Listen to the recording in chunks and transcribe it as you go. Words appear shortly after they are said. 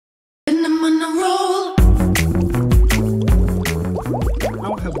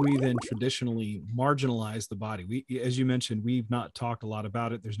we then traditionally marginalize the body? As you mentioned, we've not talked a lot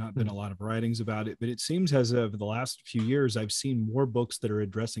about it. There's not been a lot of writings about it, but it seems as of the last few years, I've seen more books that are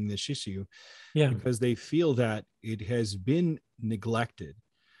addressing this issue because they feel that it has been neglected.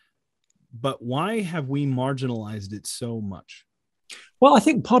 But why have we marginalized it so much? Well, I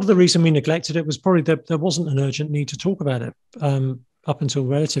think part of the reason we neglected it was probably that there wasn't an urgent need to talk about it. Up until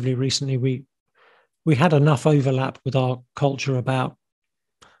relatively recently, we had enough overlap with our culture about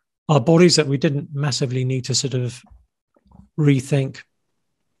our bodies that we didn't massively need to sort of rethink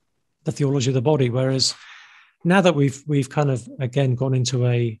the theology of the body. Whereas now that we've kind of, again, gone into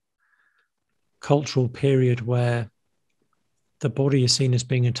a cultural period where the body is seen as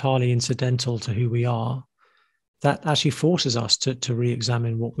being entirely incidental to who we are, that actually forces us to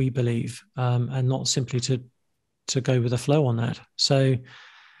re-examine what we believe, and not simply to go with the flow on that. So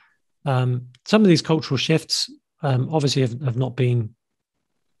some of these cultural shifts obviously have not been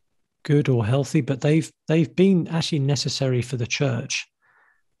good or healthy, but they've been actually necessary for the church,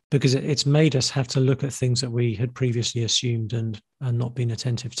 because it's made us have to look at things that we had previously assumed and not been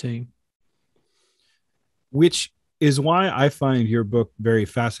attentive to. Which is why I find your book very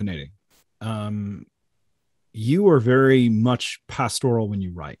fascinating. You are very much pastoral when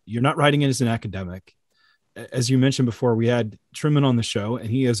you write. You're not writing it as an academic. As you mentioned before, we had Truman on the show, and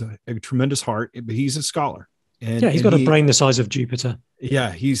he has a tremendous heart, but he's a scholar. And he's got a brain the size of Jupiter.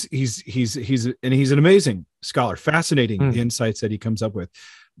 Yeah, he's an amazing scholar. Fascinating the insights that he comes up with.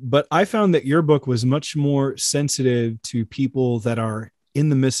 But I found that your book was much more sensitive to people that are in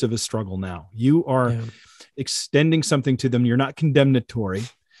the midst of a struggle now. You are extending something to them. You're not condemnatory.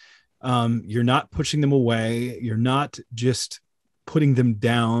 You're not pushing them away. You're not just putting them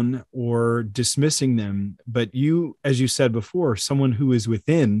down or dismissing them. But you, as you said before, someone who is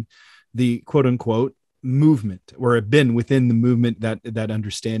within the quote unquote movement, or have been within the movement, that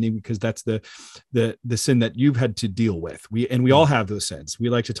understanding, because that's the sin that you've had to deal with. We all have those sins. We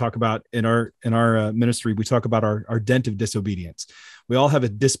like to talk about in our ministry, we talk about our dent of disobedience. We all have a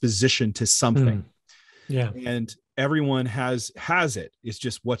disposition to something. And everyone has it. It's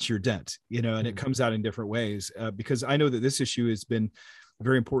just, what's your dent, and it comes out in different ways, because I know that this issue has been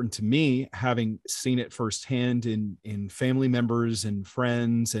very important to me, having seen it firsthand in family members and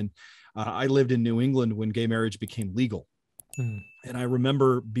friends. And I lived in New England when gay marriage became legal. And I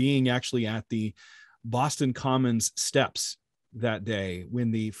remember being actually at the Boston Commons steps that day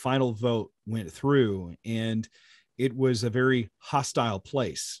when the final vote went through, and it was a very hostile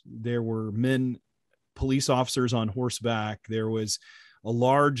place. There were police officers on horseback. There was a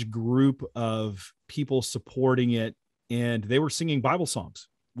large group of people supporting it, and they were singing Bible songs,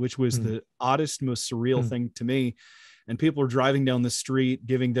 which was the oddest, most surreal thing to me. And people are driving down the street,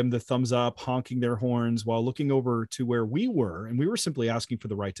 giving them the thumbs up, honking their horns, while looking over to where we were. And we were simply asking for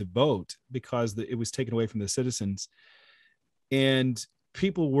the right to vote because it was taken away from the citizens. And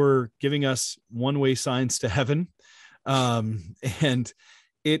people were giving us one-way signs to heaven. And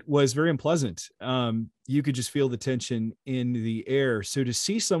it was very unpleasant. You could just feel the tension in the air. So to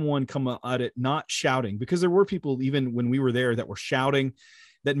see someone come at it not shouting, because there were people even when we were there that were shouting,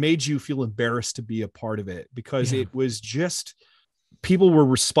 that made you feel embarrassed to be a part of it, because it was just, people were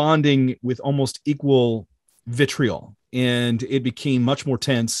responding with almost equal vitriol, and it became much more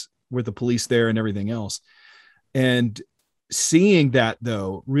tense with the police there and everything else. And seeing that,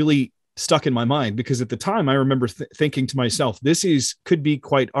 though, really stuck in my mind, because at the time I remember thinking to myself, could be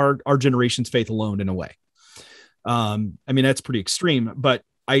quite our generation's faith alone in a way. I mean, that's pretty extreme, but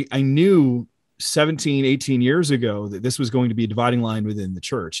I knew 17, 18 years ago that this was going to be a dividing line within the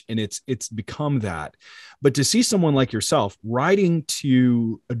church, and it's become that. But to see someone like yourself writing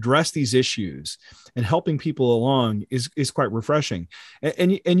to address these issues and helping people along is quite refreshing.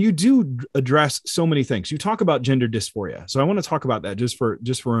 And you do address so many things. You talk about gender dysphoria. So I want to talk about that just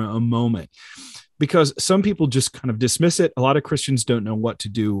for a moment, because some people just kind of dismiss it. A lot of Christians don't know what to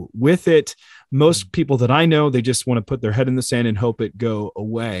do with it. Most people that I know, they just want to put their head in the sand and hope it go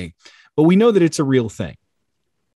away. But we know that it's a real thing.